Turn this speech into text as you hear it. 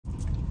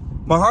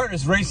My heart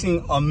is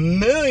racing a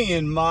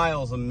million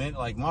miles a minute.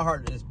 Like, my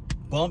heart is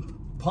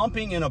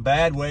pumping in a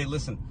bad way.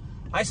 Listen,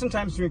 I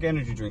sometimes drink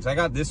energy drinks. I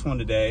got this one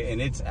today, and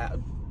it's,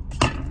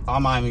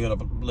 I'm not even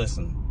gonna,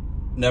 listen,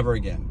 never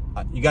again.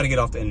 You got to get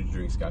off the energy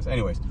drinks, guys.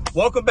 Anyways,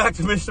 welcome back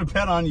to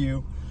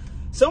Mr.BetonYou.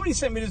 Somebody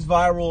sent me this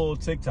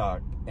viral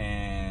TikTok,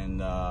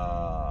 and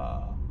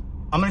I'm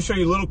going to show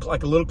you a little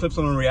clip so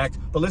I'm going to react.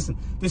 But listen,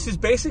 this is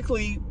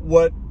basically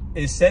what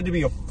is said to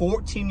be a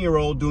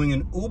 14-year-old doing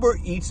an Uber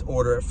Eats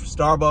order for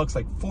Starbucks,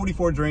 like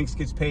 44 drinks,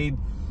 gets paid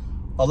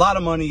a lot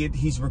of money.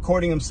 He's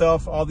recording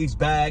himself, all these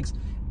bags,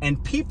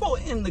 and people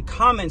in the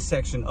comment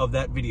section of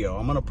that video,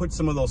 I'm going to put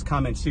some of those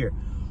comments here,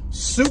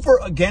 super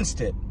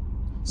against it.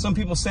 Some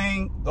people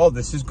saying, oh,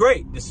 this is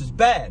great, this is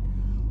bad.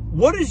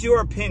 What is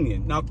your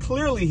opinion? Now,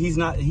 clearly he's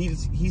not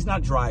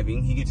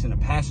driving. He gets in a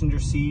passenger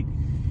seat.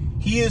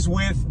 He is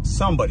with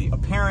somebody, a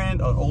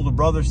parent, an older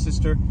brother,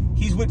 sister.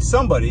 He's with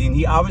somebody, and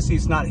he obviously,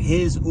 it's not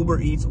his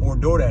Uber Eats or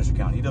DoorDash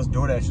account. He does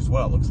DoorDash as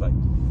well, it looks like.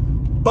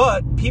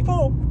 But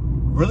people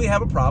really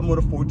have a problem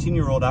with a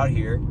 14-year-old out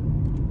here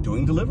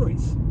doing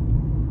deliveries.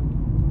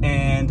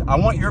 And I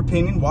want your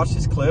opinion. Watch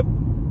this clip,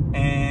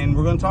 and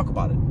we're going to talk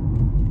about it.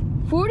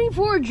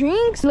 44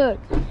 drinks? Look,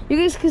 you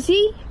guys can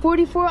see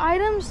 44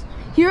 items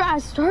here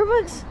at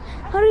Starbucks.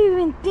 How do you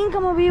even think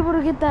I'm going to be able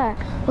to get that?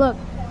 Look.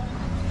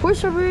 4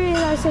 strawberry,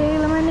 I say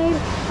lemonade,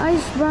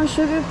 ice, brown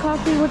sugar,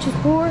 coffee, which is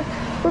 4.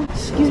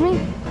 Excuse me.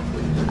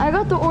 I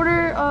got the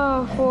order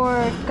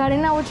for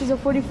Karina, which is a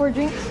 44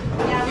 drinks.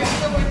 Yeah, we're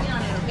still working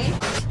on it, okay?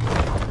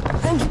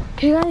 Thank you.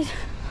 Okay, guys,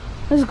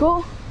 let's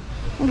go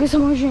and get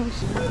some more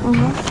drinks.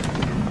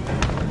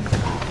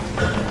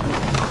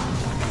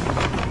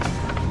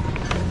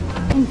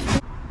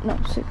 No,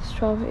 6,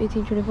 12,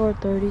 18, 24,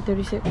 30,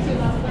 36.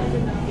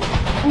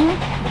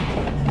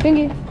 Thank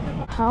you.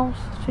 House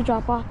to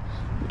drop off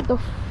the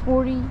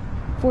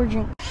 44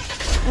 drinks.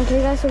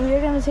 Okay, guys, so we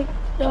are gonna take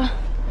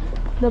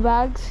the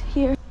bags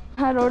here.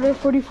 I had ordered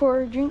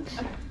 44 drinks.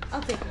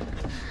 I'll take them.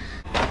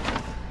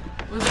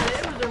 Was that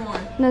it or was there more?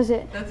 That's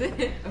it. That's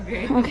it?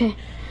 Okay. Okay.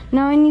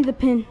 Now I need the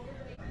pin.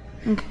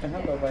 Okay.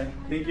 Bye-bye.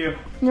 Thank you.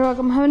 You're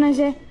welcome. Have a nice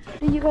day.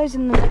 See you guys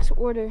in the next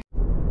order.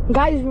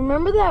 Guys,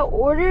 remember that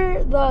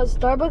order, the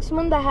Starbucks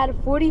one that had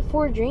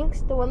 44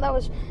 drinks? The one that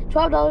was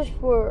 $12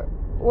 for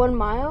 1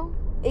 mile?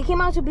 It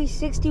came out to be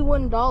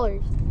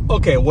 $61.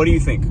 Okay, what do you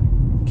think?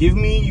 Give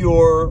me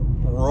your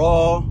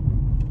raw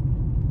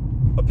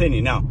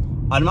opinion. Now,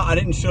 I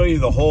didn't show you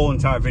the whole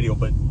entire video,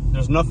 but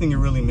there's nothing you're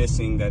really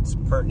missing that's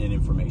pertinent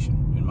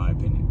information, in my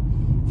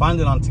opinion. Find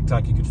it on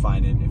TikTok, you could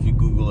find it. If you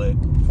Google it,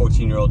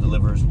 14-year-old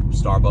delivers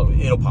Starbucks,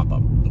 it'll pop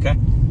up, okay?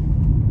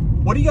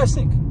 What do you guys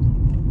think?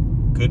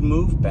 Good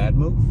move, bad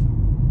move?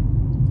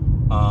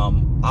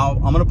 I'm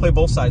gonna play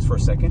both sides for a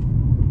second.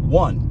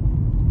 One,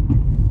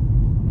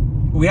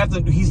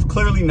 he's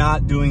clearly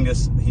not doing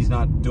this, he's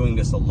not doing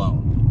this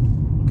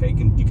alone. Okay,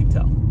 you can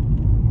tell.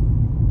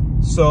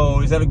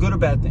 So is that a good or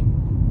bad thing?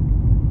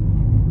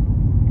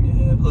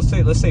 Yeah,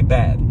 let's say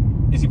bad.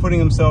 Is he putting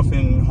himself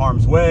in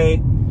harm's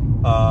way?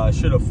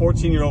 Should a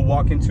 14-year-old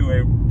walk into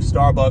a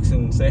Starbucks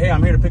and say, hey,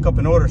 I'm here to pick up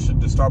an order?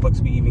 Should the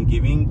Starbucks be even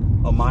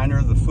giving a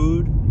minor the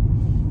food?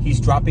 He's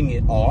dropping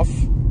it off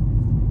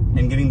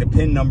and getting the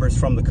PIN numbers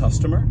from the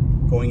customer,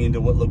 going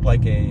into what looked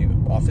like a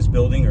office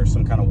building or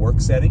some kind of work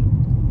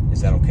setting.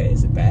 Is that okay?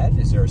 Is it bad?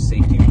 Is there a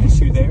safety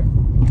issue there?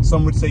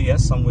 Some would say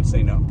yes, some would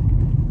say no.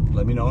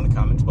 Let me know in the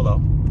comments below.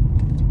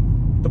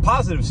 The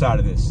positive side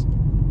of this,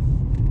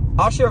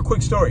 I'll share a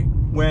quick story.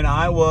 When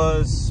I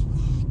was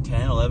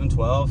 10, 11,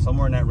 12,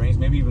 somewhere in that range,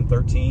 maybe even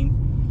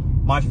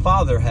 13, my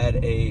father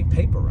had a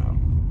paper route.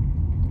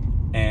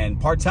 And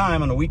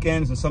part-time on the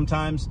weekends, and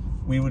sometimes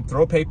we would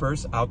throw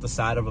papers out the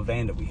side of a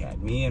van that we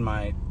had, me and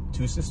my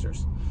 2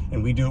 sisters.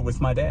 And we'd do it with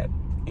my dad,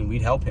 and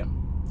we'd help him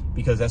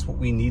because that's what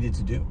we needed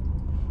to do.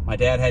 My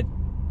dad had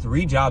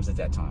 3 jobs at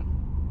that time.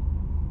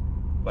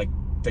 Like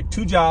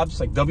 2 jobs,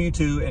 like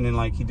W-2, and then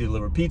like he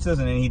delivered pizzas,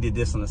 and then he did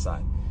this on the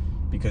side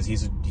because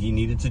he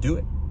needed to do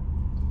it.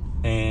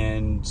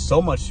 And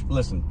so much,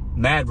 listen,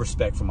 mad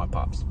respect for my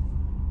pops.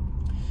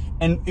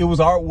 And it was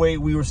our way,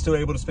 we were still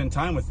able to spend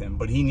time with him,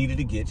 but he needed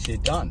to get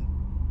shit done.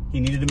 He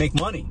needed to make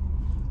money.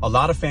 A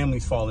lot of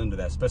families fall into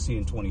that, especially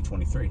in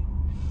 2023.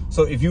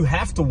 So if you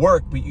have to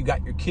work, but you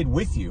got your kid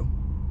with you,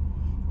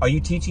 are you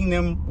teaching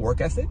them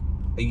work ethic?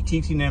 Are you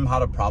teaching them how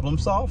to problem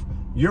solve?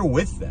 You're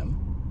with them.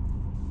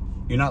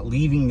 You're not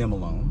leaving them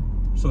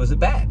alone. So is it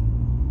bad?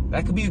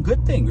 That could be a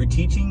good thing. You're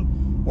teaching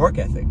work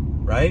ethic,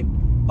 right?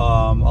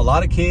 A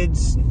lot of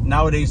kids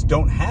nowadays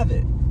don't have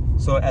it.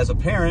 So as a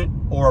parent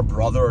or a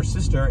brother or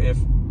sister, if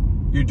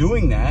you're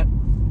doing that,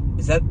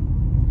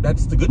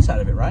 that's the good side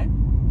of it, right?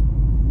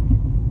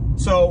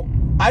 So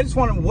I just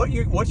want to,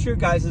 what's your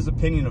guys'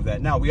 opinion of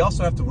that? Now, we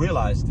also have to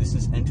realize this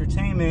is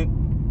entertainment.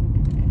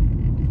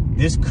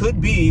 This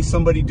could be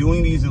somebody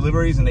doing these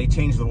deliveries and they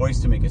change the voice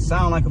to make it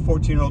sound like a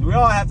 14-year-old. We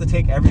all have to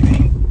take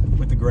everything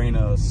with a grain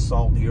of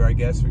salt here, I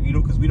guess, you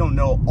know, because we don't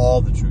know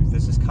all the truth.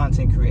 This is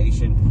content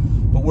creation,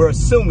 but we're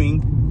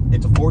assuming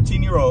it's a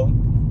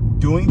 14-year-old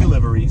doing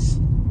deliveries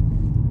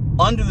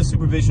under the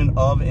supervision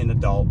of an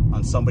adult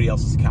on somebody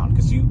else's account,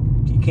 because you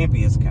can't be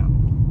his account.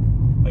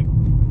 Like,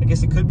 I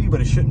guess it could be,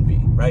 but it shouldn't be,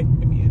 right?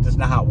 I mean, it's just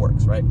not how it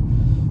works, right?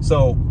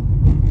 So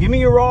give me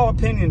your raw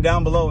opinion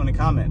down below in the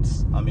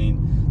comments. I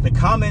mean, the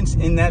comments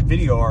in that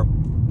video are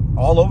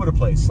all over the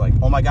place. Like,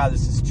 oh my God,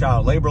 this is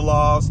child labor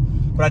laws.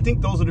 But I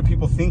think those are the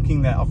people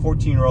thinking that a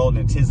 14-year-old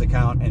and it's his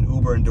account and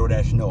Uber and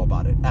DoorDash know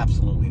about it.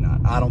 Absolutely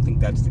not. I don't think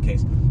that's the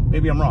case.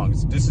 Maybe I'm wrong.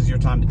 This is your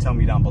time to tell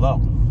me down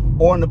below.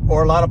 Or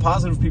a lot of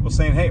positive people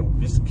saying, hey,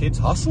 this kid's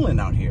hustling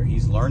out here.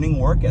 He's learning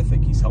work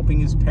ethic. He's helping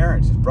his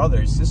parents, his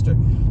brother, his sister.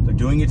 They're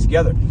doing it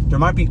together. There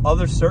might be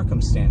other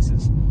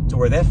circumstances to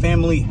where that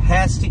family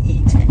has to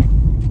eat.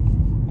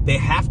 They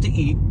have to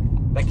eat.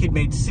 That kid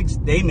made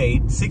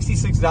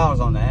 $66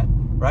 on that,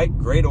 right?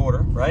 Great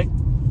order, right?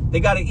 They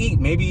got to eat.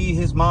 Maybe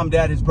his mom,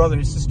 dad, his brother,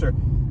 his sister,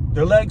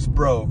 their legs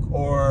broke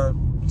or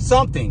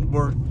something.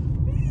 Or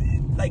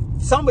like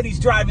somebody's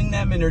driving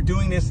them and they're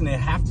doing this and they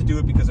have to do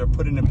it because they're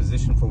put in a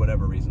position for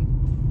whatever reason.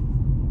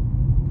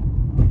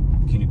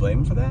 Can you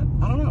blame them for that?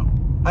 I don't know.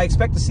 I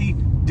expect to see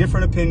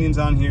different opinions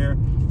on here,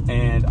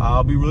 and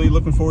I'll be really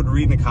looking forward to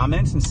reading the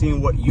comments and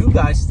seeing what you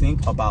guys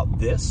think about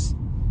this.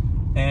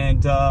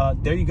 And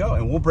there you go.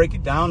 And we'll break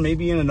it down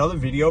maybe in another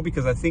video,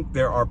 because I think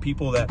there are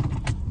people that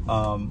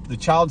the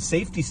child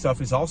safety stuff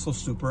is also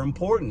super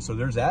important. So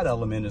there's that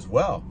element as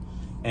well.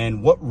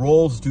 And what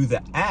roles do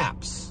the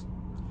apps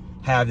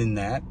have in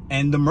that,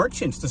 and the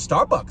merchants, the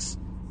Starbucks?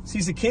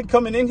 Sees a kid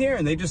coming in here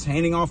and they just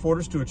handing off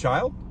orders to a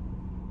child?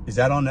 Is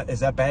that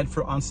bad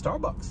on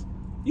Starbucks?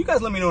 You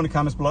guys let me know in the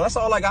comments below. That's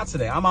all I got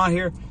today. I'm out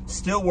here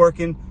still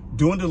working,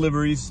 doing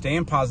deliveries,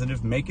 staying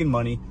positive, making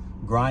money,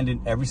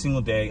 grinding every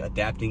single day,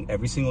 adapting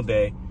every single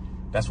day.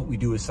 That's what we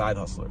do as side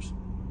hustlers.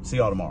 See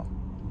y'all tomorrow.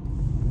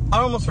 I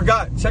almost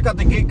forgot. Check out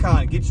the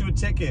GigCon. Get you a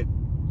ticket.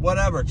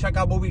 Whatever. Check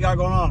out what we got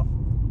going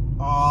on.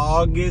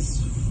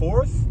 August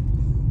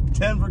 4th,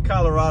 Denver,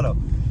 Colorado.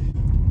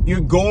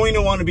 You're going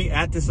to want to be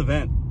at this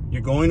event.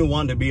 You're going to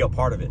want to be a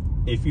part of it.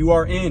 If you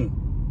are in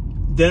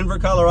Denver,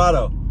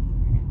 Colorado,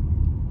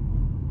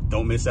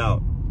 don't miss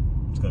out.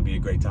 It's going to be a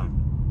great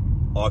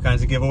time. All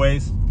kinds of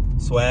giveaways,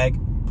 swag,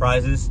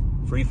 prizes,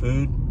 free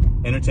food,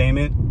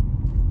 entertainment,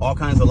 all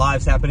kinds of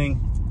lives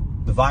happening.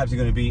 The vibes are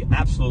going to be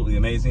absolutely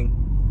amazing.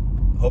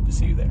 Hope to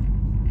see you there.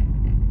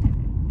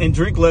 And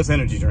drink less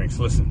energy drinks.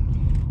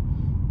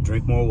 Listen,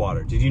 drink more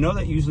water. Did you know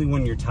that usually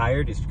when you're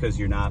tired, it's because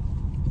you're not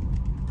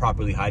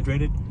properly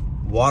hydrated?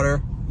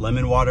 Water,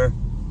 lemon water,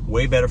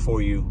 way better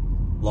for you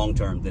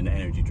long-term than the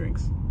energy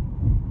drinks.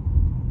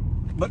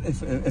 But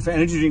if an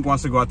energy drink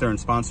wants to go out there and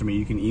sponsor me,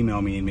 you can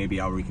email me and maybe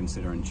I'll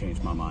reconsider and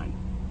change my mind.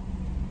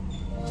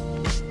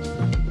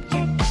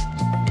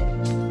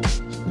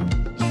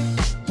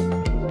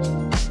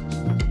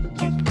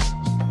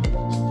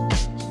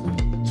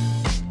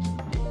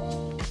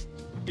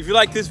 If you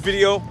like this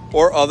video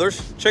or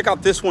others, check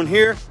out this one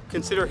here.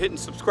 Consider hitting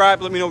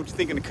subscribe. Let me know what you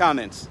think in the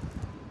comments.